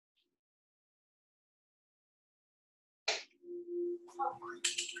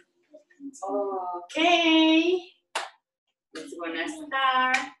Okay. Let's gonna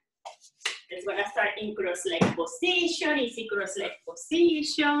start. Let's gonna start in cross-leg position, easy cross-leg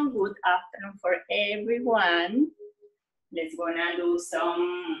position. Good afternoon for everyone. Let's gonna do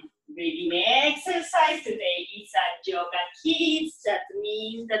some breathing exercise. Today is a yoga kids. That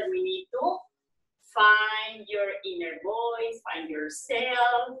means that we need to find your inner voice, find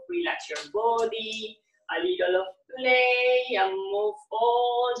yourself, relax your body, a little of play, and move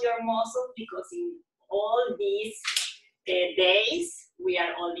all your muscles, because in all these days, we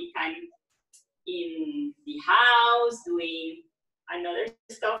are all the time in the house doing another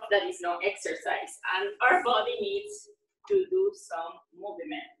stuff that is not exercise, and our body needs to do some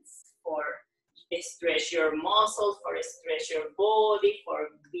movements for stretch your muscles, for stretch your body, for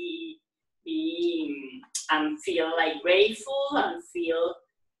be and feel like grateful and feel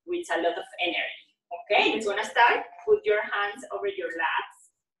with a lot of energy. Okay, let's gonna start. Put your hands over your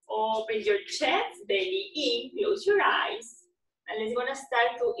laps, open your chest, belly in, close your eyes, and let's gonna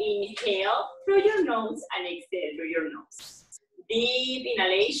start to inhale through your nose and exhale through your nose. Deep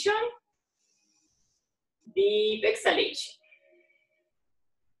inhalation, deep exhalation.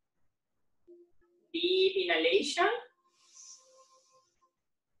 Deep inhalation,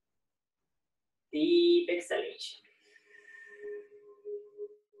 deep exhalation.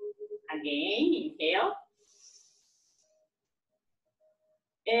 Again, inhale,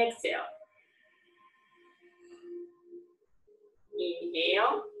 exhale.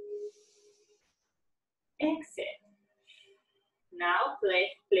 Inhale, exhale. Now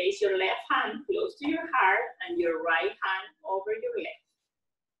place your left hand close to your heart and your right hand over your leg.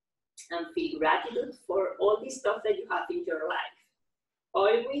 And feel gratitude for all the stuff that you have in your life.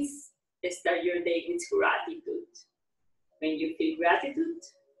 Always start your day with gratitude. When you feel gratitude,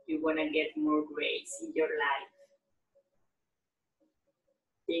 you're gonna get more grace in your life.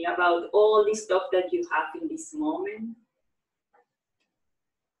 Think about all the stuff that you have in this moment.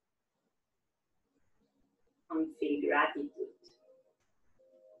 And feel gratitude.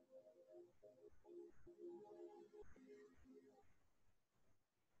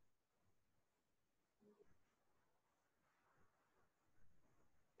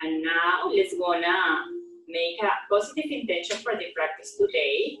 And now let's gonna make a positive intention for the practice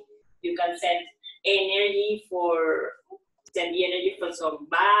today. You can send the energy for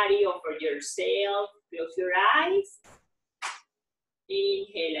somebody or for yourself. Close your eyes.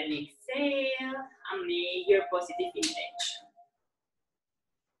 Inhale and exhale, and make your positive intention.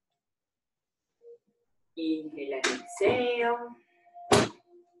 Inhale and exhale.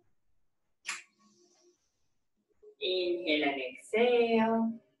 Inhale and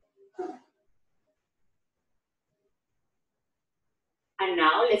exhale. And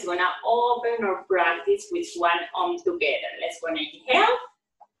now let's gonna open our practice with one arm together. Let's gonna inhale.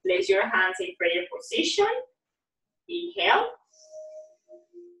 Place your hands in prayer position. Inhale.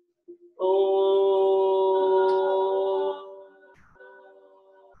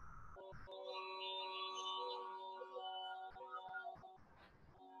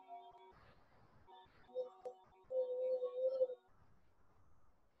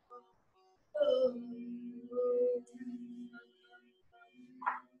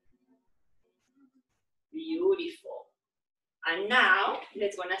 Beautiful. And now,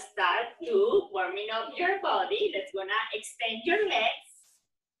 let's gonna start to warming up your body. Let's gonna extend your legs.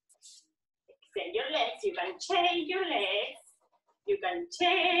 Extend your legs. You can change your legs. You can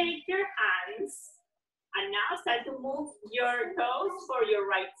change your hands. And now start to move your toes for your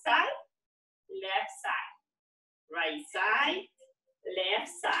right side, left side. Right side,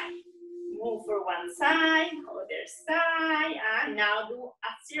 left side. Move for one side, other side. And now do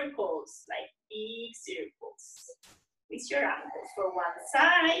a circles, like big circles. With your ankles for one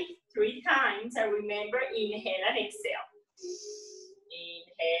side, 3 times, and remember, inhale and exhale.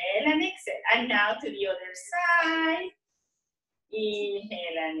 Inhale and exhale. And now to the other side.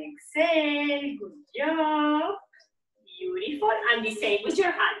 Inhale and exhale. Good job. Beautiful. And the same with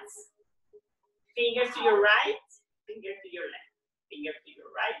your hands. Fingers to your right, finger to your left. Finger to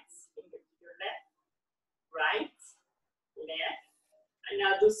your right, finger to your left. Right, left. And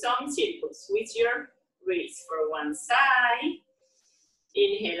now do some circles with your wrist for one side.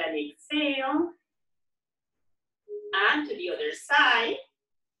 Inhale and exhale. And to the other side.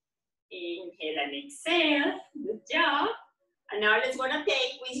 Inhale and exhale. Good job. And now let's gonna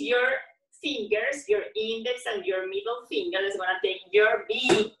take with your fingers, your index and your middle finger, let's gonna take your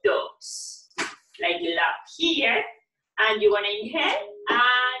big toes. Like up here. And you're gonna inhale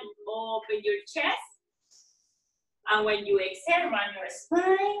and open your chest. And when you exhale, run your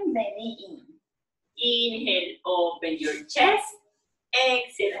spine, belly in. Inhale, open your chest.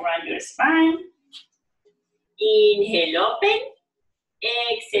 Exhale, round your spine. Inhale, open.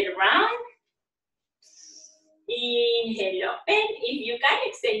 Exhale, round. Inhale, open. If you can,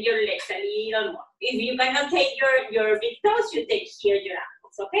 extend your legs a little more. If you cannot take your big toes, you take here your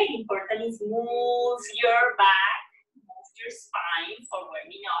ankles, okay? Important is move your back, move your spine for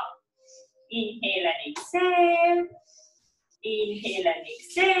warming up. Inhale and exhale. Inhale and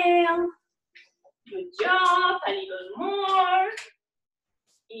exhale. Good job. A little more.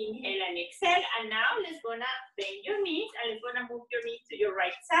 Inhale and exhale. And now let's gonna bend your knees and let's gonna move your knees to your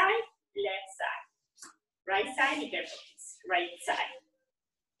right side, left side. Right side, be careful, please. Right side.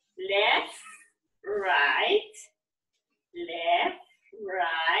 Left, right, left,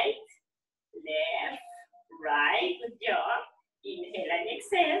 right, left, right. Good job. Inhale and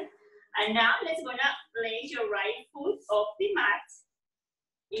exhale. And now let's gonna place your right foot off the mat.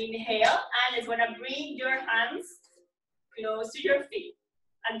 Inhale, and let's gonna bring your hands close to your feet.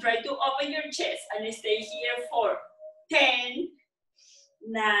 And try to open your chest and stay here for 10,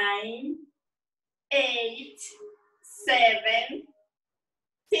 9, 8, 7,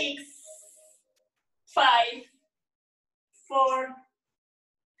 6, 5, 4,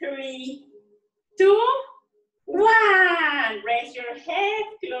 3, 2, 1. Raise your head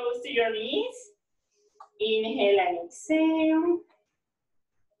close to your knees. Inhale and exhale.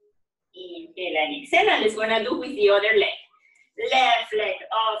 Inhale and exhale. And let's gonna do with the other leg. Left leg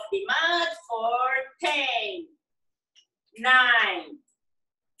off the mat for 10, 9,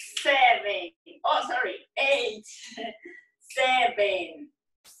 7, 8, 7,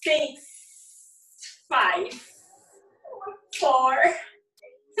 6, 5, 4,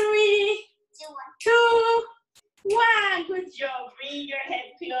 3, 2, 1. Good job. Bring your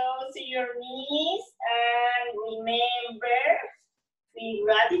head close to your knees and remember, feel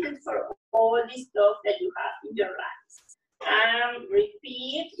gratitude for all the stuff that you have in your lives.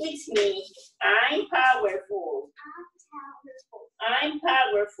 Repeat with me. I'm powerful. I'm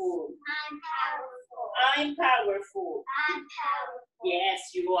powerful. I'm powerful.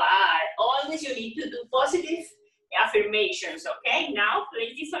 Yes, you are. Always you need to do positive affirmations, okay? Now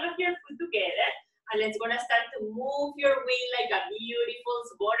place the sole of your foot together and let's gonna start to move your wing like a beautiful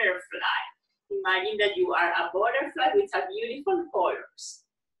butterfly. Imagine that you are a butterfly with a beautiful colors.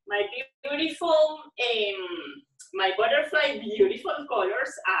 My butterfly beautiful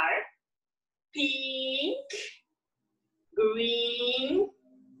colors are pink, green,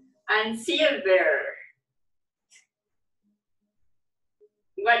 and silver.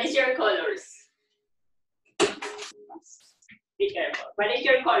 What is your colors? Be careful. What is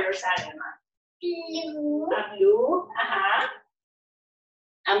your colors, Alma? Blue. Blue.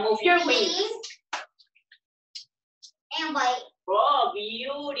 And move your wings. And white. Oh,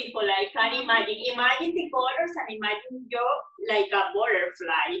 beautiful. I can imagine. Imagine the colors and imagine you like a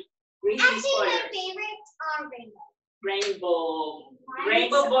butterfly. Actually, my favorites are rainbow.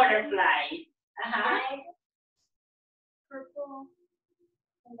 Rainbow butterfly. Red, purple,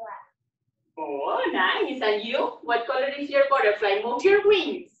 and black. Oh, nice. And you? What color is your butterfly? Move your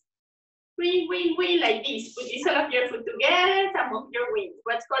wings. Wing, wing, wing, like this. Put the sole of your foot together and move your wings.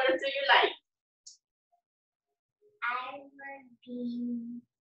 What color do you like? I would be...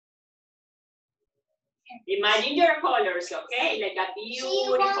 Imagine your colors, okay? Like a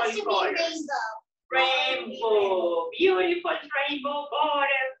beautiful color. Rainbow. Beautiful rainbow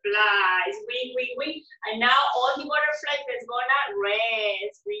butterflies. Wing, wing, wing. And now all the butterflies is gonna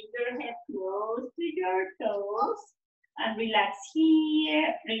rest. Bring your head close to your toes. And relax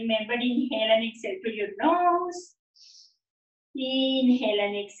here. Remember, inhale and exhale through your nose. Inhale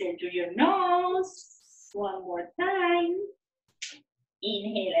and exhale through your nose. One more time.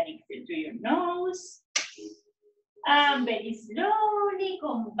 Inhale and exhale through your nose. And very slowly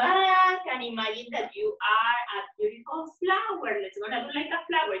come back and imagine that you are a beautiful flower. Let's gonna do like a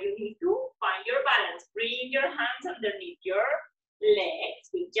flower. You need to find your balance. Bring your hands underneath your legs.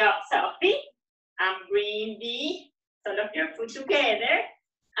 Good job, Sophie. And bring the sole of your foot together.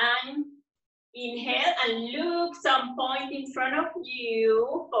 And inhale and look some point in front of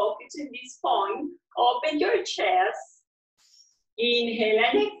you. Focus on this point. Open your chest. Inhale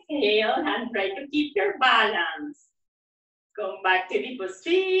and exhale and try to keep your balance. Come back to the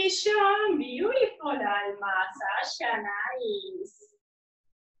position. Beautiful, Alma. Sasha, nice.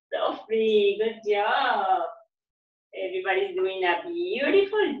 Sophie, good job. Everybody's doing a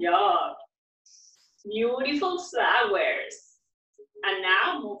beautiful job. Beautiful flowers. And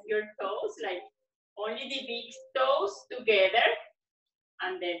now move your toes like only the big toes together.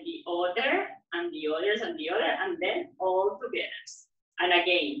 And then the other, and the others, and the other, and then all together. And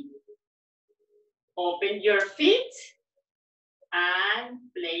again, open your feet. And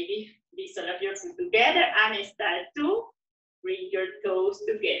place all of your foot together and start to bring your toes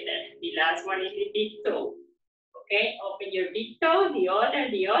together. The last one is the big toe. Okay, open your big toe, the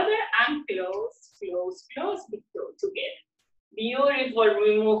other, and close, close, close, big toe together. Beautiful.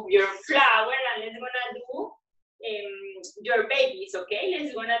 Remove your flower and let's gonna do your babies, okay?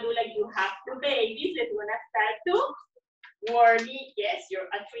 Let's gonna do like you have two babies. Let's gonna start to warming. Yes, you're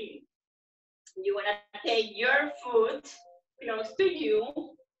a twin. You wanna take your foot close to you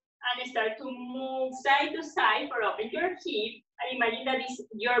and start to move side to side for open your hip. And imagine that is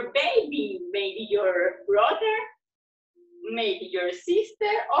your baby, maybe your brother, maybe your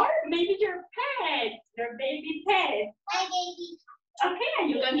sister, or maybe your pet, your baby pet. My baby. Okay, and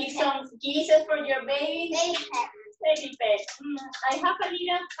you can give some kisses for your baby. Baby pet. Baby pet. I have a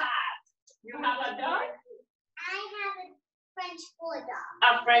little cat. You have a dog? I have a French bulldog.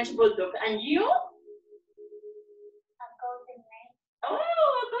 A French bulldog. And you? A golden ring. Oh,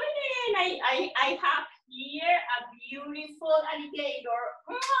 golden. I have here a beautiful alligator.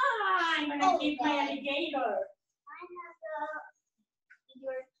 I'm gonna keep my alligator. I have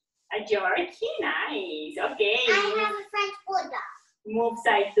A Yorkie, nice. Okay. I have a French bulldog. Move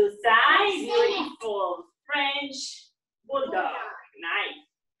side to side. Beautiful. French bulldog. Nice.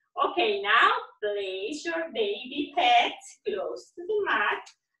 Okay, now place your baby pet close to the mat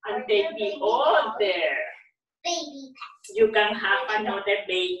and take the order. Baby pet. You can have another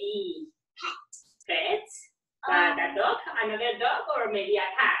baby pet. A dog, another dog, or maybe a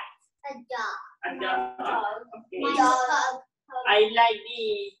cat. A dog. A dog. Okay. My dog. I like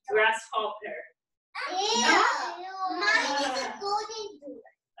the grasshopper. Yeah. Mine is a golden doodle.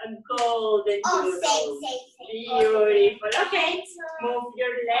 A golden Oh, doodle. same. Beautiful. Okay, move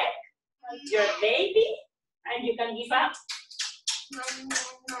your leg, your baby, and you can give up.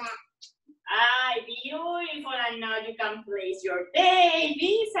 Beautiful. And now you can place your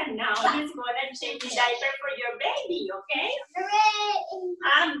babies. And now let's go and change the diaper for your baby, okay? Hooray!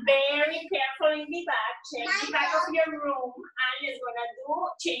 I'm very careful in the back. Change the back of your room. And let's gonna do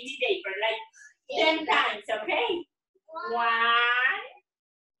change the diaper like 10 times, okay? 1,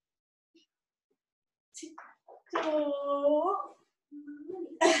 2,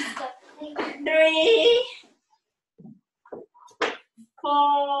 3,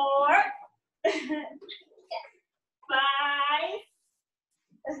 4, 5,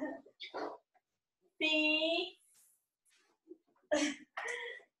 6,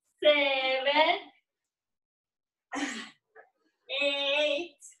 7,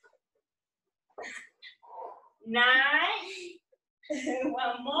 8, 9,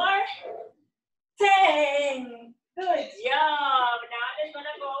 one more, 10. Good job. Now let's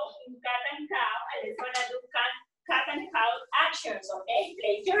gonna go in cat and cow, and let's gonna do cat and cow actions, okay?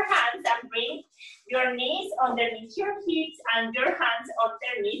 Place your hands and bring your knees underneath your hips and your hands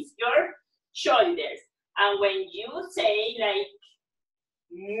underneath your shoulders. And when you say like,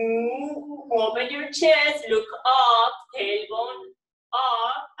 move, open your chest, look up, tailbone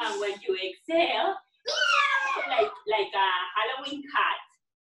up, and when you exhale, like a Halloween cat,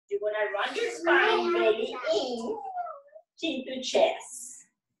 you're gonna run your spine, belly in, chin to chest.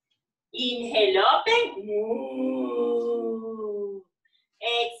 Inhale, open, move.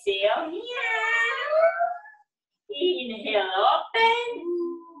 Exhale, meow. Inhale, open.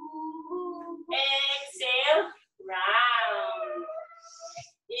 Exhale, round.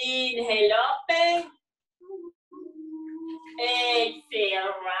 Inhale, open.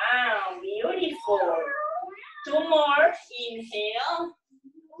 Exhale, round. Beautiful. 2 more. Inhale.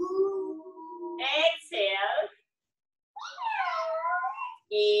 Exhale.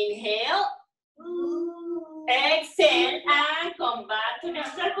 Inhale. Exhale and come back to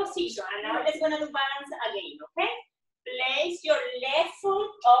neutral position. And now let's gonna do balance again, okay? Place your left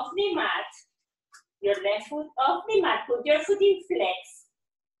foot off the mat. Your left foot off the mat. Put your foot in flex.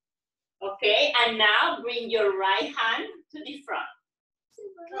 Okay, and now bring your right hand to the front.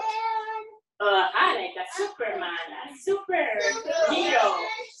 Like a Superman, a superhero,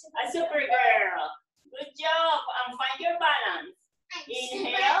 a super girl. Good job, and find your balance.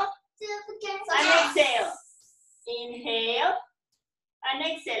 Inhale, and exhale. Inhale, and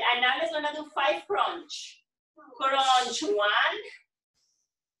exhale. And now let's gonna do 5 crunch. Crunch 1,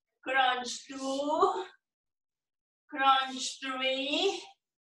 crunch 2, crunch 3,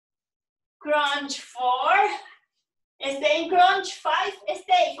 crunch 4. Stay in crunch 5,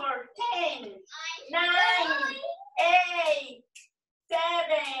 stay for 10, 9, 8,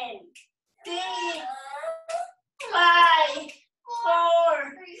 7, 6, 5,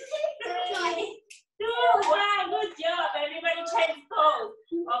 4, 3, 2, 1. Good job. Everybody change pose.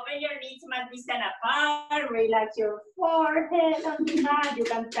 Open your knees mat distant apart. Relax your forehead on the mat. You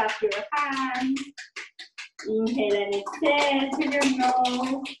can tap your hands. Inhale and exhale through your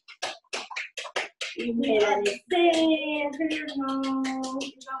nose. Inhale and exhale through your nose.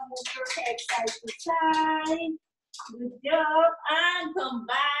 You can move your head side to side. Good job. And come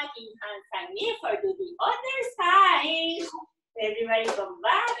back in hands and knees for do the other side. Everybody come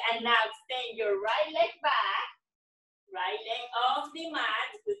back. And now extend your right leg back. Right leg off the mat.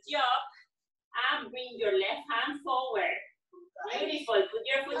 Good job. And bring your left hand forward. Beautiful. Put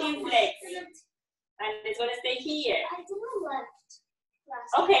your foot in flex. And it's going to stay here. I didn't left.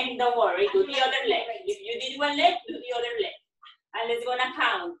 Okay, don't worry. Do the other leg. If you did one leg, do the other leg. And let's going to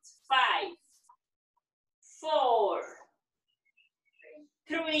count. 5, 4,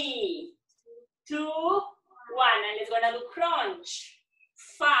 3, 2, 1. And let's going to do crunch.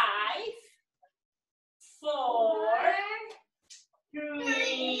 5, 4,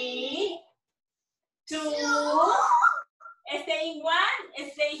 3, 2. Stay in 1.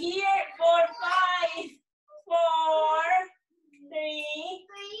 Stay here. 4, 5, 4, 3,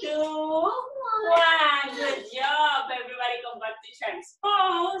 2, 1. Good job. Everybody come back to child's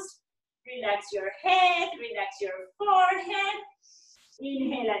pose. Relax your head. Relax your forehead.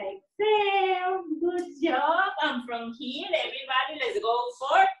 Inhale and exhale. Good job. And from here, everybody, let's go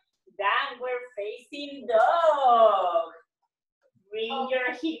for downward facing dog. Bring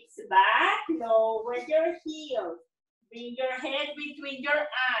your hips back. Lower your heels. Bring your head between your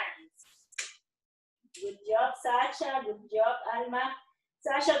arms. Good job, Sasha. Good job, Alma.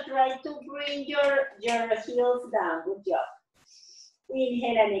 Sasha, try to bring your heels down. Good job.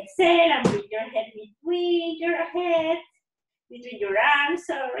 Inhale and exhale, and bring your head between your arms,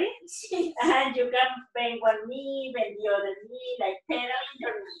 sorry. And you can bend one knee, bend the other knee, like pedaling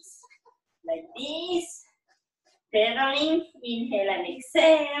your knees. Like this. Pedaling, inhale and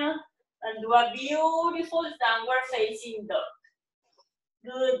exhale. And do a beautiful downward facing dog.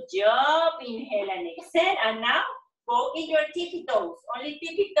 Good job. Inhale and exhale. And now go in your tippy toes. Only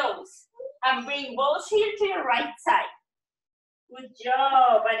tippy toes. And bring both heels to your right side. Good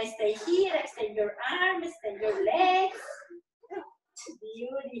job. And stay here. Extend your arms. Extend your legs.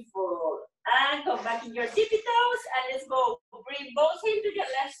 Beautiful. And come back in your tippy toes. And let's go. Bring both heels to your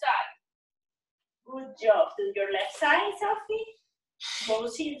left side. Good job. To your left side, Sophie.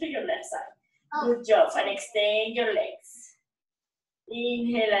 Both heels to your left side. Good job. And extend your legs.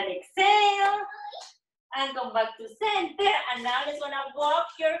 Inhale and exhale. And come back to center. And now let's gonna walk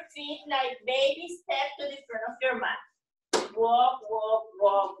your feet like baby step to the front of your mat. Walk, walk,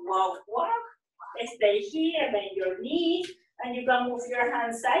 walk, walk, walk. Stay here, bend your knees. And you can move your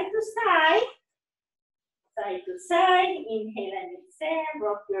hands side to side. Side to side. Inhale and exhale.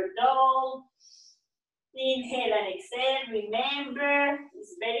 Rock your dog. Inhale and exhale. Remember,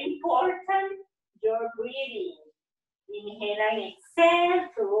 it's very important, your breathing. Inhale and exhale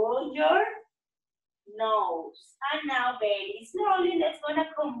through your nose. And now very slowly, let's gonna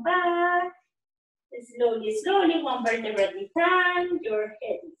come back. Slowly, slowly, one vertebra at a time. Your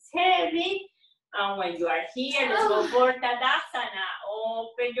head is heavy. And when you are here, let's go for Tadasana.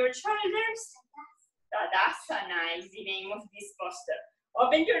 Open your shoulders. Tadasana is the name of this posture.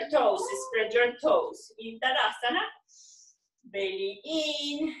 Open your toes, spread your toes. In Tadasana, belly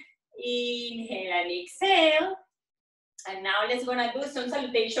in, inhale and exhale. And now let's gonna do some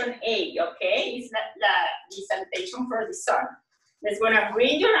salutation A, okay? It's not the salutation for the sun. Let's gonna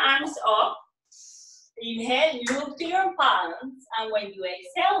bring your arms up. Inhale, look to your palms. And when you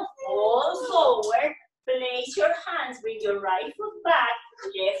exhale, fall forward. Place your hands, bring your right foot back,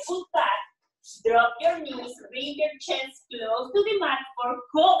 left foot back. Drop your knees, bring your chest close to the mat for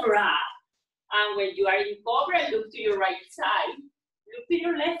Cobra. And when you are in Cobra, look to your right side. Look to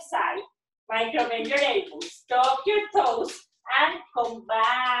your left side. Micro-bend your elbows. Stop your toes and come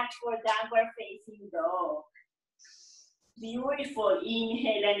back for downward facing dog. Beautiful.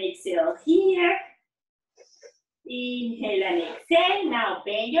 Inhale and exhale here. Inhale and exhale. Now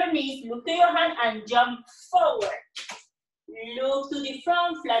bend your knees, look to your hand and jump forward. Look to the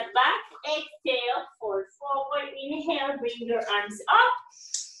front, flat back. Exhale, fall forward. Inhale, bring your arms up.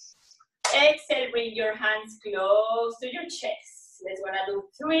 Exhale, bring your hands close to your chest. Let's gonna do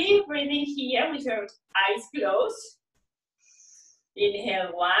 3 breathing here with your eyes closed.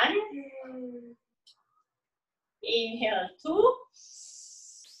 Inhale 1. Inhale 2.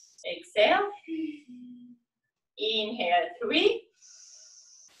 Exhale. Inhale 3.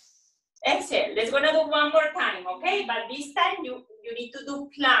 Exhale. Let's gonna do one more time, okay? But this time you need to do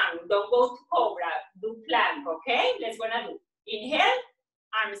plank. Don't go to Cobra. Do plank, okay? Let's gonna do. Inhale,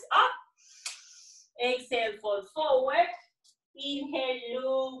 arms up. Exhale, fall forward. Inhale,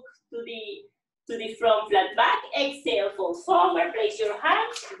 look to the To the front, flat back. Exhale, fold forward. Place your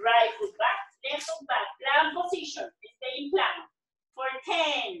hands. Right foot back, left foot back. Plank position. Stay in plank. For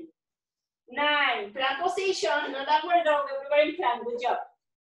 10, 9, plank position. Not upward dog. Everybody in plank. Good job.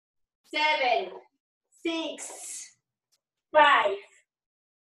 7, 6, 5,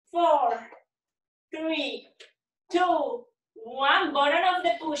 4, 3, 2, 1. Bottom of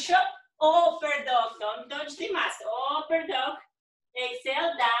the push-up. Upper dog. Don't touch the mat. Upper dog.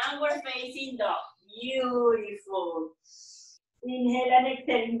 Exhale, downward facing dog. Beautiful. Inhale and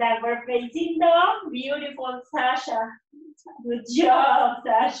exhale in downward facing dog. Beautiful, Sasha. Good job,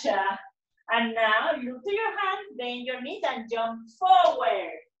 Sasha. And now look to your hands, bend your knees and jump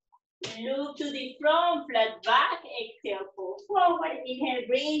forward. Look to the front, flat back. Exhale, pull forward. Inhale,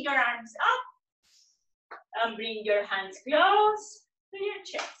 bring your arms up. And bring your hands close to your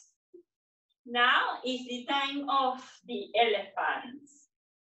chest. Now is the time of the elephants.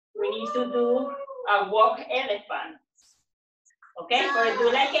 We need to do a walk elephant. Okay, for a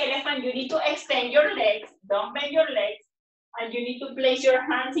do like elephant, you need to extend your legs, don't bend your legs, and you need to place your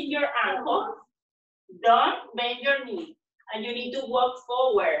hands in your ankle. Don't bend your knee, and you need to walk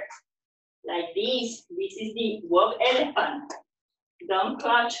forward like this. This is the walk elephant. Don't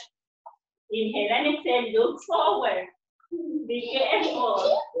clutch. Inhale and exhale, look forward. Be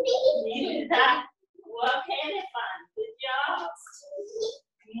careful. This is that walk elephant. Good job.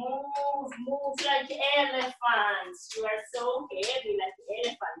 Move like elephants. You are so heavy like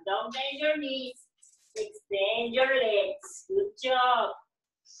elephant. Don't bend your knees. Extend your legs. Good job.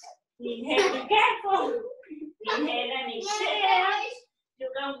 Inhale, be careful. Inhale and exhale. You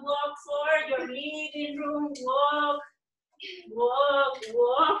can walk for your living room. Walk, walk,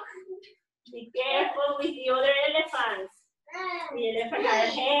 walk. Be careful with the other elephants. The elephants are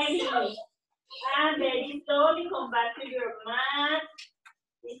heavy. And very slowly come back to your mat.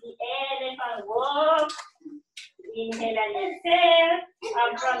 With the elephant walk. Inhale and exhale.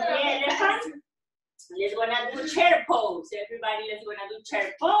 And from the elephant, let's gonna do chair pose. Everybody, let's gonna do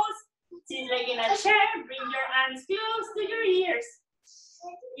chair pose. Sit like in a chair. Bring your arms close to your ears.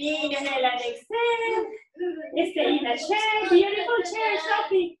 Inhale and exhale. Stay in a chair. Beautiful chair,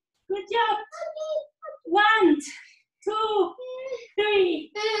 Sophie. Good job. 1, 2,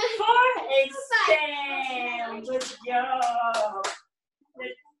 3, 4. Extend. Good job.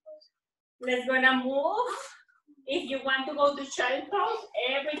 Let's gonna move. If you want to go to child pose,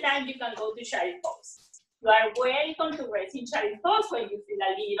 every time you can go to child pose. You are welcome to rest in child pose when you feel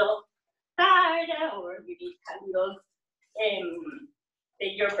a little tired or you need a little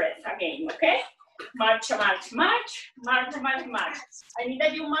take your breath again, okay? March, march, march, march, march, march. I need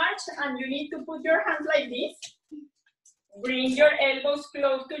that you march and you need to put your hands like this. Bring your elbows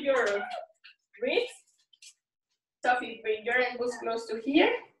close to your wrists. Sophie, bring your elbows close to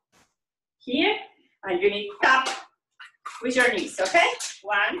here, here, and you need to tap with your knees, okay?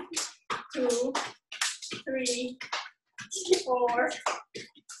 1, 2, 3, 4,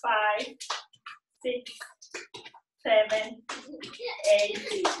 5, 6, 7, 8,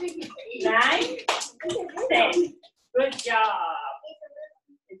 9, 10. Good job.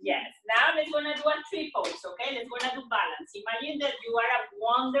 Yes. Now let's gonna do a tree pose, okay? Let's gonna do balance. Imagine that you are a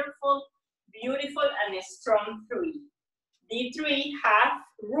wonderful, beautiful, and a strong tree. The tree has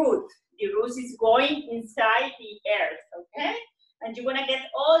root. The root is going inside the earth, okay? And you're gonna get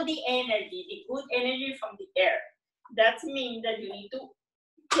all the energy, the good energy from the earth. That means that you need to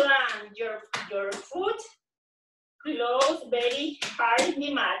plant your foot close very hard in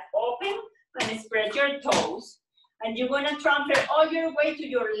the mat, open and spread your toes. And you're gonna transfer all your weight to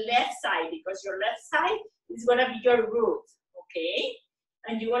your left side because your left side is gonna be your root, okay?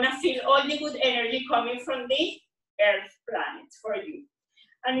 And you're gonna feel all the good energy coming from the earth planet for you.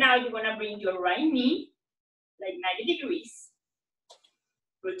 And now you're gonna bring your right knee like 90 degrees.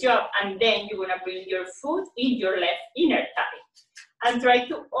 Good job. And then you're gonna bring your foot in your left inner thigh. And try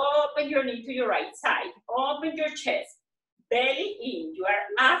to open your knee to your right side. Open your chest. Belly in. You are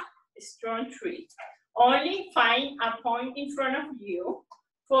a strong tree. Only find a point in front of you.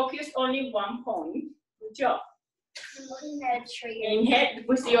 Focus only one point. Good job. Inhale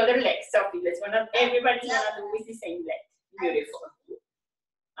with the other leg. Sophie, everybody's gonna do with the same leg. Beautiful.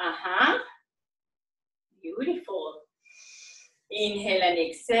 Beautiful. Inhale and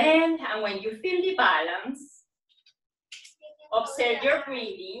exhale. And when you feel the balance, observe your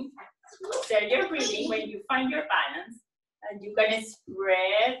breathing. Observe your breathing when you find your balance. And you can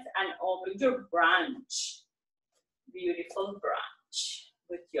spread and open your branch. Beautiful branch.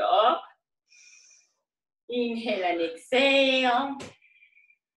 Good job. Inhale and exhale.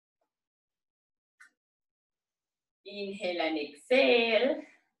 Inhale and exhale.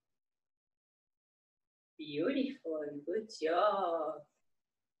 Beautiful, good job.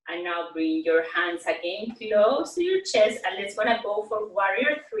 And now bring your hands again close to your chest, and let's gonna go for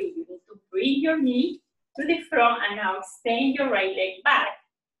warrior 3. You need to bring your knee to the front and now extend your right leg back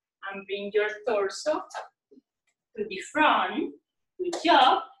and bring your torso to the front. Good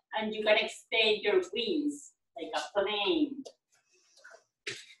job. And you can extend your wings like a plane.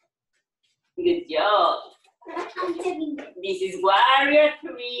 Good job. This is warrior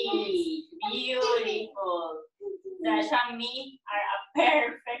 3. Beautiful. Sasha and me are a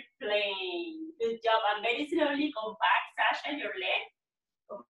perfect plane. Good job. And very slowly come back, Sasha, your leg.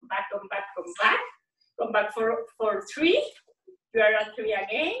 Come back, come back, come back. Come back for 3. You are at 3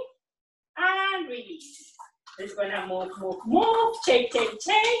 again. And release. Let's gonna move. Shake.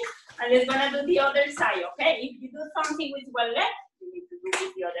 And let's gonna do the other side, okay? If you do something with one leg, you need to do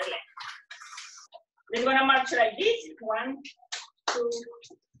with the other leg. Let's gonna march like this. 1, 2,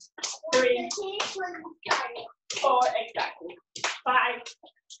 3, 4, exactly. 5,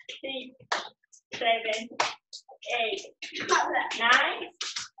 6, 7, 8, 9,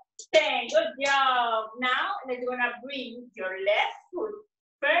 10. Good job. Now let's gonna bring your left foot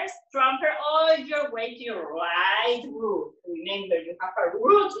first. Transfer all your weight to your right root. Remember, you have a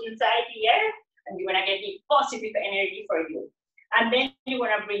root inside here, and you're gonna get the positive energy for you. And then you're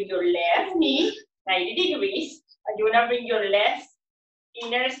gonna bring your left knee 90 degrees, and you're gonna bring your left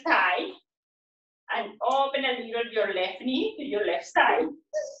inner thigh and open a little your left knee to your left side.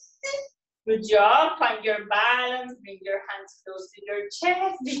 Good job. Find your balance. Bring your hands close to your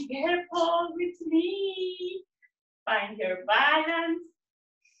chest. Be careful with me. Find your balance.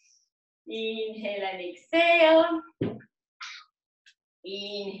 Inhale and exhale.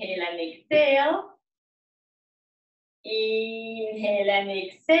 Inhale and exhale. Inhale and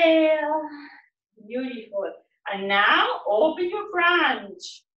exhale. Beautiful. And now open your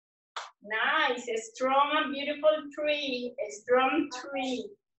branch. Nice. A strong and beautiful tree. A strong tree.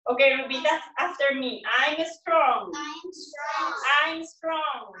 Okay, repeat that after me. I'm strong. I'm strong. I'm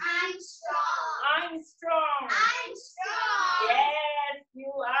strong. I'm strong. I'm strong. I'm strong. Yes,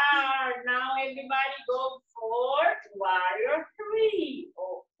 you are. Now everybody go for warrior 3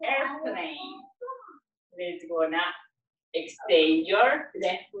 or airplane. Let's go now. Extend your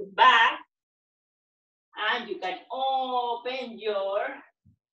left foot back. And you can open your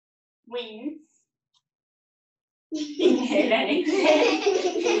wings. Inhale and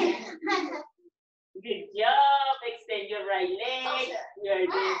exhale. Good job. Extend your right leg. You're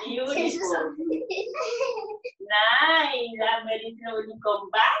beautiful. Nice. And very slowly come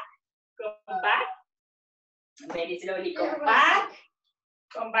back. Come back. Very slowly come back.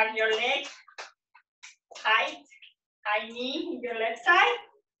 Come back your leg. High knee in your left side.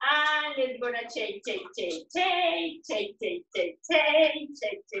 And let's gonna shake.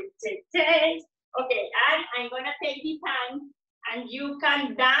 Okay, and I'm gonna take the time and you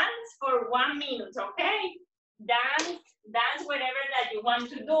can dance for 1 minute, okay? Dance whatever that you want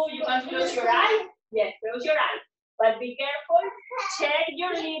to do. You can close your eyes. Yes, close your eyes. But be careful. Check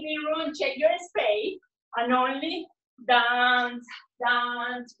your living room, check your space, and only dance,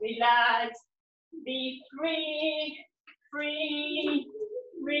 relax, be free.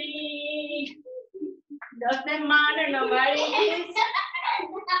 Doesn't matter, nobody is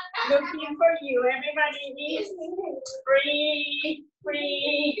looking for you. Everybody is free.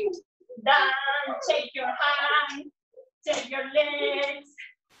 Dance, check your hands, check your legs,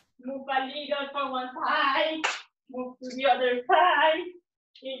 move a little from one side, move to the other side.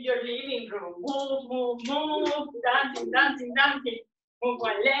 In your living room, move, dancing. Move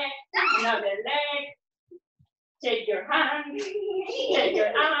one leg, another leg. Shake your hands, shake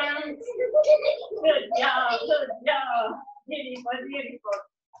your arms. Good job. Beautiful.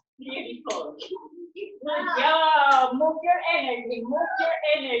 Good job. Move your energy.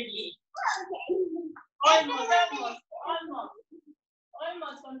 Almost.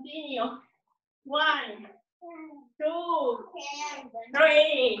 Continue. 1, 2,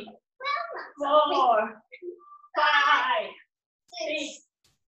 3, 4, 5, 6,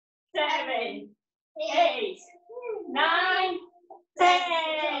 7, 8, 9,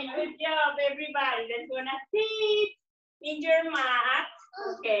 10. Good job, everybody. Let's gonna sit in your mat.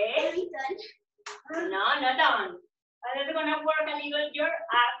 Okay. No, not done. Let's gonna work a little your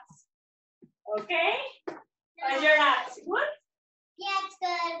abs. Okay? Are your abs good? Yes,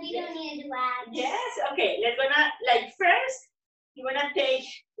 good. We don't need to do abs. Yes. Okay. Let's gonna first. You wanna take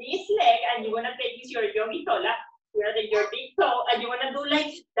this leg and you wanna take this your yogi tola. You wanna take your big toe and you wanna do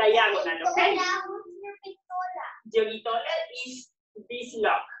like diagonal. Okay? Yogi tola is this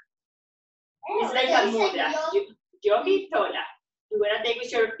lock. It's like a mudra. Yogi tola. You wanna take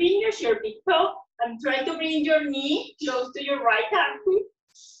with your fingers, your big toe, And try to bring your knee close to your right armpit.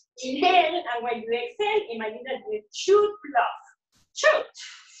 Inhale, and when you exhale, imagine that you shoot love. Shoot.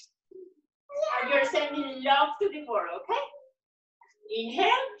 And you're sending love to the world, okay?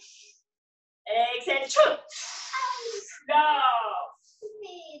 Inhale. Exhale, shoot. Love.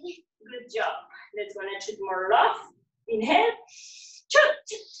 Good job. Let's gonna shoot more love. Inhale.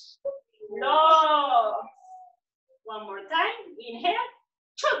 Shoot. Love. One more time. Inhale.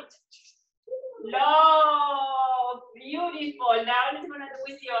 Shoot. Love. Beautiful. Now let's gonna do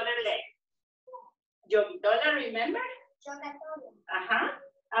with the other leg. Yogitola, remember?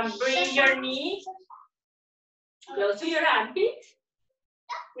 And bring your knee close to your armpit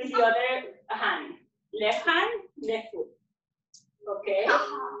with the other hand. Left hand, left foot. Okay.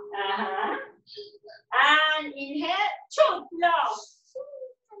 And inhale, shoot love.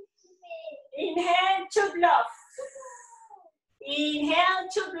 Inhale, shoot love. Inhale,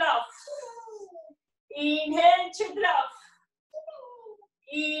 shoot love. Inhale, shoot love.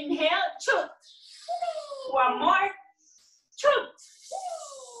 Inhale, shoot. One more. Shoot.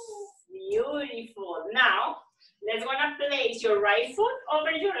 Beautiful. Now, let's gonna place your right foot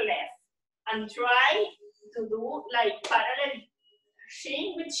over your left and try to do like parallel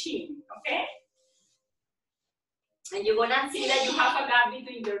shin with shin, okay? And you're gonna see that you have a gap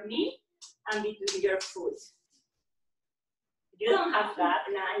between your knee and between your foot. If you don't have that,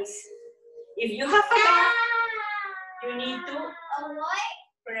 nice. If you have a gap, you need to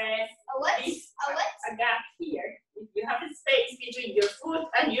press a gap here. If you have a space between your foot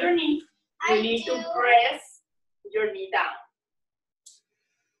and your knee, you need to press your knee down.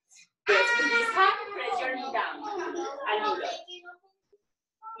 Press with this hand, press your knee down. A little.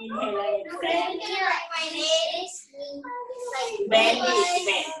 Inhale and exhale. Bend this,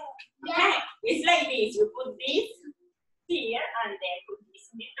 bend. Okay, it's like this. You put this here and then put this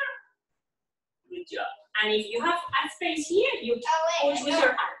in the top. Good job. And if you have a space here, you push with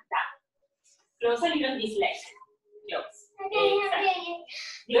your hand down. Close a little this leg. Close. Exactly.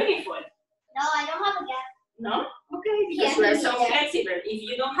 Beautiful. No, I don't have a gap. No? Okay, because we are so flexible. If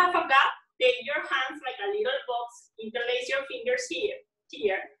you don't have a gap, take your hands like a little box, interlace your fingers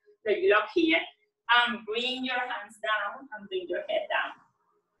here, like lock here, and bring your hands down and bring your head down.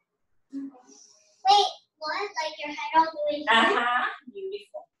 Wait, what? Like your head all the way down?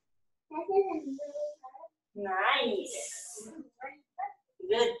 Beautiful. That isn't really hard. Nice.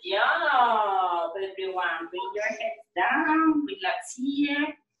 Good job, everyone. Bring your head down, relax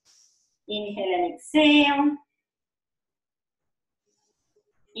here. Inhale and exhale.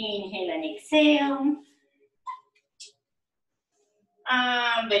 Inhale and exhale.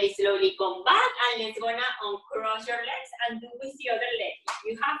 Very slowly come back and let's gonna uncross your legs and do with the other leg. If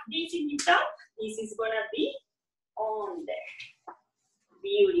you have this in the top, this is gonna be on there.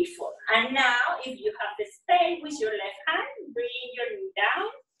 Beautiful. And now, if you have the space with your left hand, bring your knee down.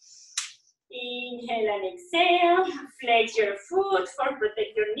 Inhale and exhale. Flex your foot for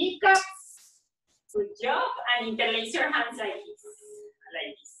protect your kneecaps. Good job. And interlace your hands like this.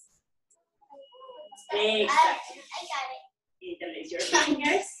 Like this. Exactly. I got it. Interlace your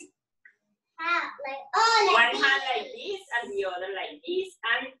fingers. One hand like this and the other like this.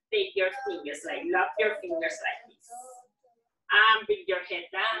 And take your fingers, like lock your fingers like this. And bring your head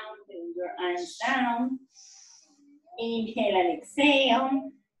down, bring your arms down. Inhale and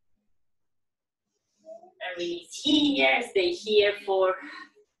exhale. And release here, stay here for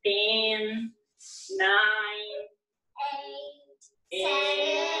 10, 9,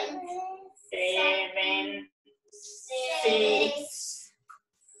 8, 7, 6,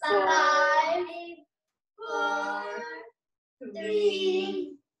 5, 4,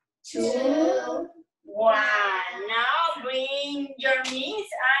 3, 2, 1. Now bring your knees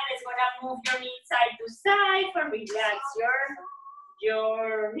and it's gonna move your knees side to side for relax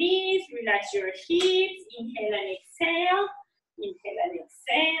your knees, relax your hips. Inhale and exhale. Inhale and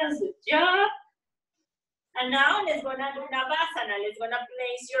exhale. Good job. And now let's gonna do Navasana. Let's gonna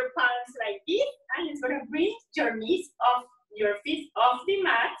place your palms like this and let's gonna bring your knees off, your feet off the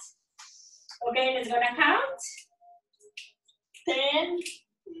mat. Okay, let's gonna count. 10,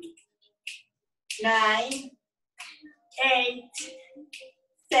 9, 8,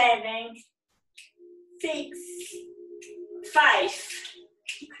 7, 6, 5,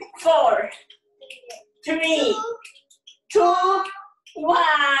 4, 3, 2, 1.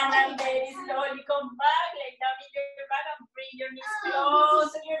 And very slowly come back. Lay down in your back and bring your knees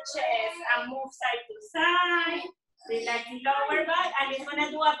close to your chest and move side to side. Relax the lower back and it's gonna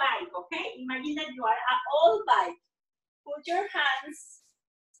do a bike, okay? Imagine that you are an old bike. Put your hands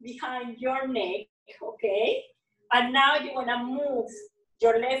behind your neck, okay? And now you're gonna move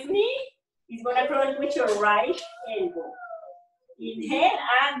your left knee It's gonna crawl with your right elbow. Inhale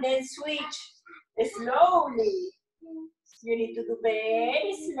and then switch slowly. You need to do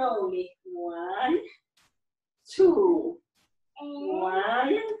very slowly. 1, 2.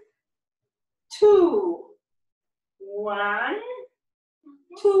 1, 2. 1,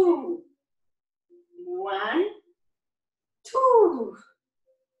 2. 1, 2.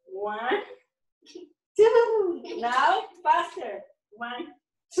 1, 2. Now faster. 1,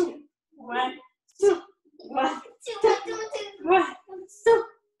 2. 1, 2. 1, 2. 1, 2. 1, 2.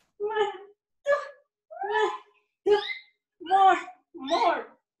 1, 2.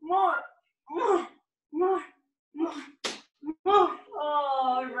 More.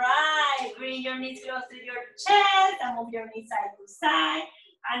 All right. Bring your knees close to your chest and move your knees side to side.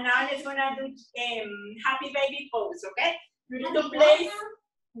 And now let's gonna do happy baby pose, okay? You need to place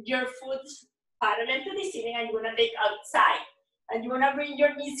your foot parallel to the ceiling and you're gonna take outside. And you're gonna bring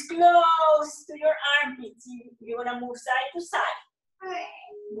your knees close to your armpits. You're gonna move side to side.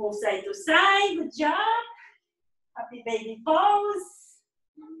 Move side to side, good job. Happy baby pose.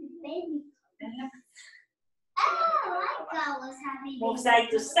 Baby. Oh, I thought it was happy. Move side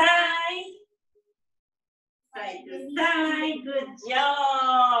to side. Side to side, good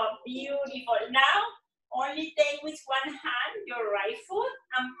job. Beautiful. Now, only take with one hand your right foot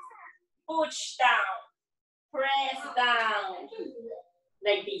and push down. Press down.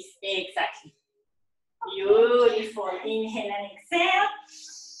 Like this, exactly. Beautiful. Inhale and exhale.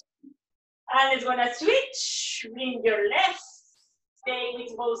 And it's gonna switch. Bring your left. Stay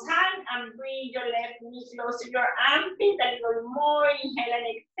with both hands and bring your left knee close to your armpit. A little more. Inhale and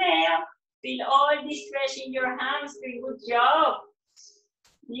exhale. Feel all the stretch in your hamstring. Good job.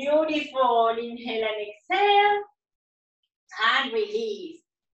 Beautiful. Inhale and exhale. And release.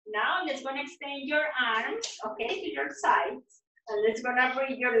 Now let's gonna extend your arms, okay, to your sides. And let's gonna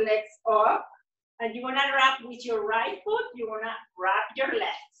bring your legs up. And you're gonna wrap with your right foot. You're gonna wrap your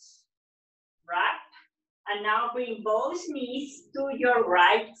legs. Wrap. And now bring both knees to your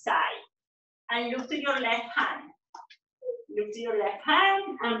right side. And look to your left hand. Look to your left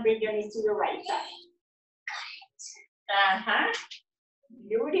hand and bring your knees to your right side.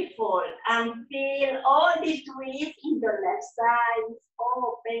 Beautiful. And feel all the twists in your left side.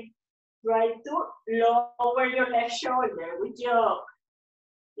 Open. Try to lower your left shoulder. Good job.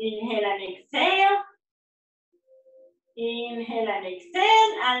 Inhale and exhale. Inhale and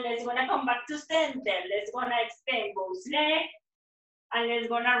extend. And let's gonna come back to center. Let's gonna extend both legs. And let's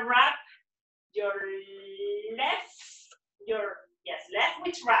gonna wrap your left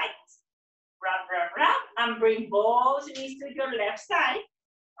with right. Wrap, and bring both knees to your left side.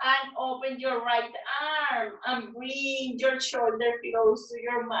 And open your right arm and bring your shoulder close to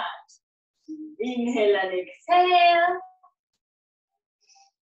your mat. Inhale and exhale.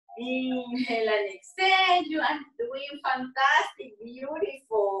 Inhale and exhale. You are doing fantastic,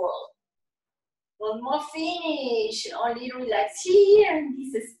 beautiful. Almost finished. Only relax here and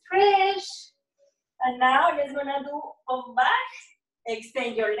this stretch. And now let's gonna do come back.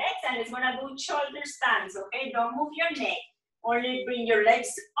 Extend your legs and let's gonna do shoulder stands, okay? Don't move your neck. Only bring your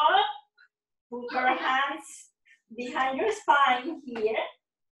legs up. Put your hands behind your spine here,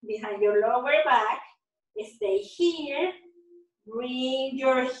 behind your lower back. Stay here. Bring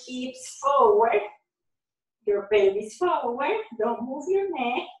your hips forward, your pelvis forward. Don't move your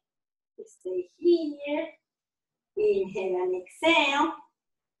neck. Stay here. Inhale and exhale.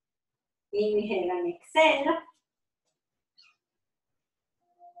 Inhale and exhale.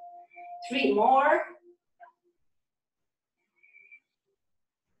 3 more.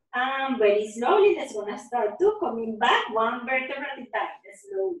 And very slowly, let's gonna start to coming back 1 vertebra at a time.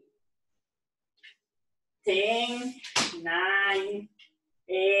 Slowly. 10, 9,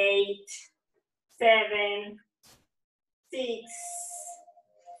 8, 7, 6,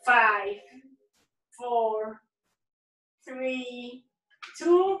 5, 4, 3,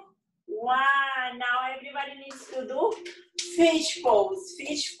 2, 1. Now everybody needs to do fish pose.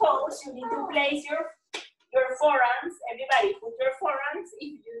 Fish pose, you need to place your forearms. Everybody put your forearms.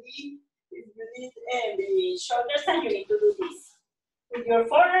 If you need the shoulders, and you need to do this. Put your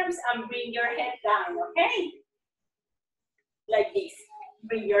forearms and bring your head down, okay? Like this.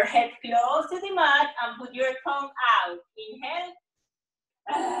 Bring your head close to the mat and put your tongue out. Inhale.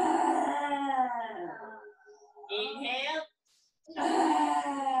 Inhale.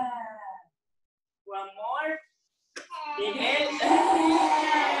 One more. Inhale.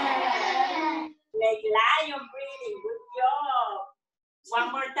 Like lion breathing. Good job. One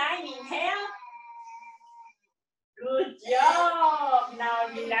more time. Inhale. Good job. Now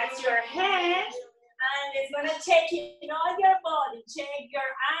relax your head. And it's gonna check in all your body. shake your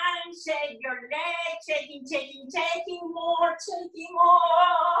arms, shake your legs, shaking, shaking, shaking more, shaking more.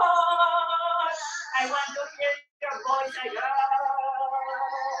 I want to hear your voice again.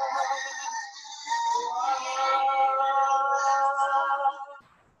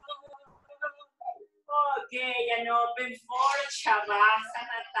 Okay, and open for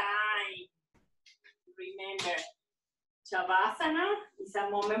Shavasana time. Remember, Shavasana is a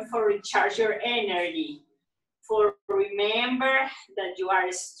moment for recharge your energy. For remember that you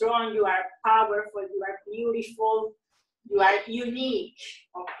are strong, you are powerful, you are beautiful, you are unique.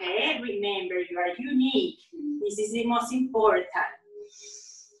 Okay, remember you are unique. This is the most important.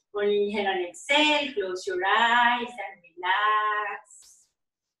 Only inhale and exhale, close your eyes and relax.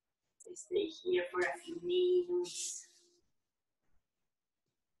 Stay here for a few minutes.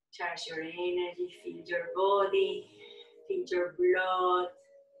 Charge your energy, feel your body, feel your blood.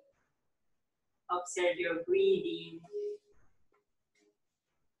 Observe your breathing.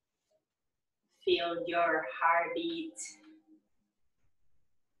 Feel your heartbeat.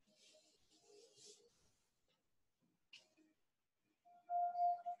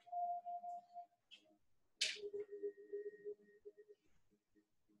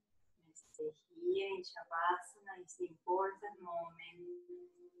 Stay here in Shavasana. It's the important moment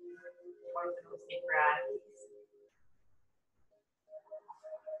for closing practice.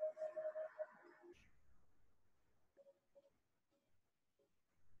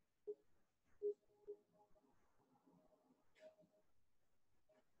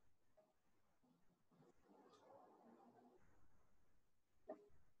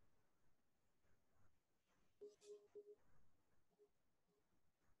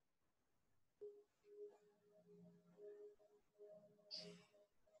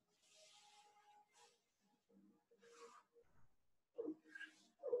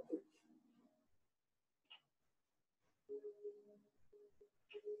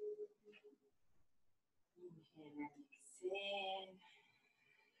 Inhale and exhale.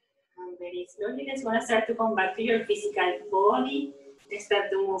 And very slowly, let's want to start to come back to your physical body. Start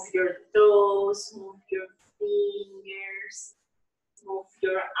to move your toes, move your fingers, move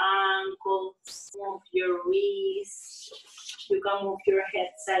your ankles, move your wrists. You can move your head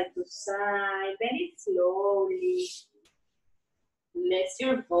side to side, very slowly. Bless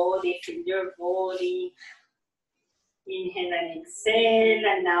your body, feel your body. Inhale and exhale,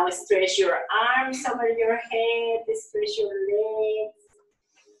 and now stretch your arms over your head, stretch your legs.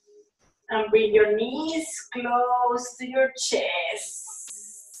 And bring your knees close to your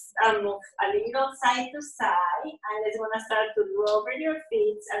chest. And move a little side to side. And let's gonna start to roll over your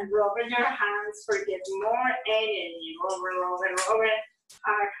feet and roll over your hands for get more energy. Roll, roll, roll, roll.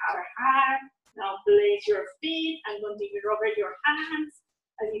 Hard, hard, hard. Now place your feet and continue over your hands.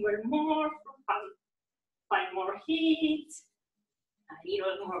 A little more. Find more heat. A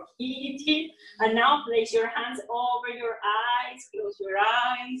little more heat. And now place your hands over your eyes. Close your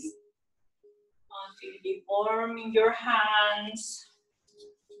eyes. Until you warm in your hands.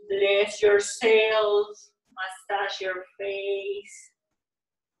 Bless yourself. Massage your face.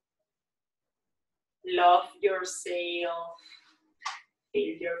 Love yourself.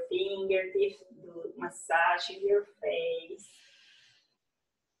 Feel your fingertips. Do massage in your face.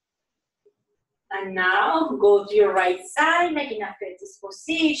 And now go to your right side, like in a fetus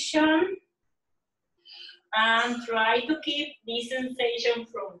position. And try to keep this sensation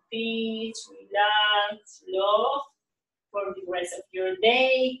from peace, relax, love for the rest of your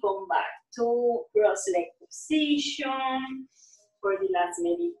day. Come back to cross-leg position for the last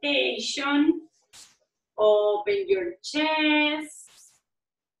meditation. Open your chest.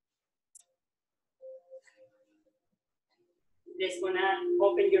 Just gonna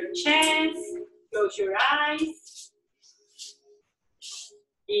open your chest, close your eyes.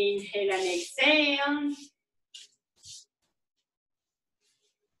 Inhale and exhale.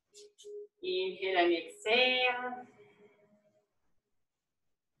 Inhale and exhale.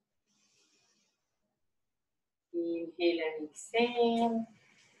 Inhale and exhale.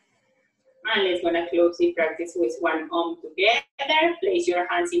 And let's gonna close the practice with one arm together. Place your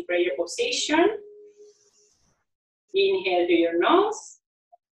hands in prayer position. Inhale through your nose.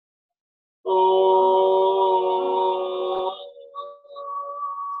 Oh.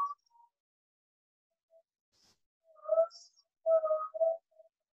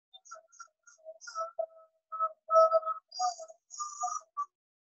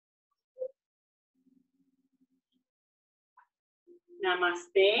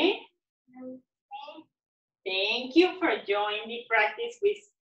 Namaste. Thank you for joining the practice with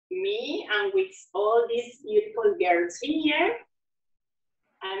me and with all these beautiful girls here.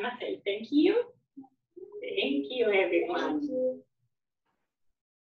 I must say thank you. Thank you, everyone.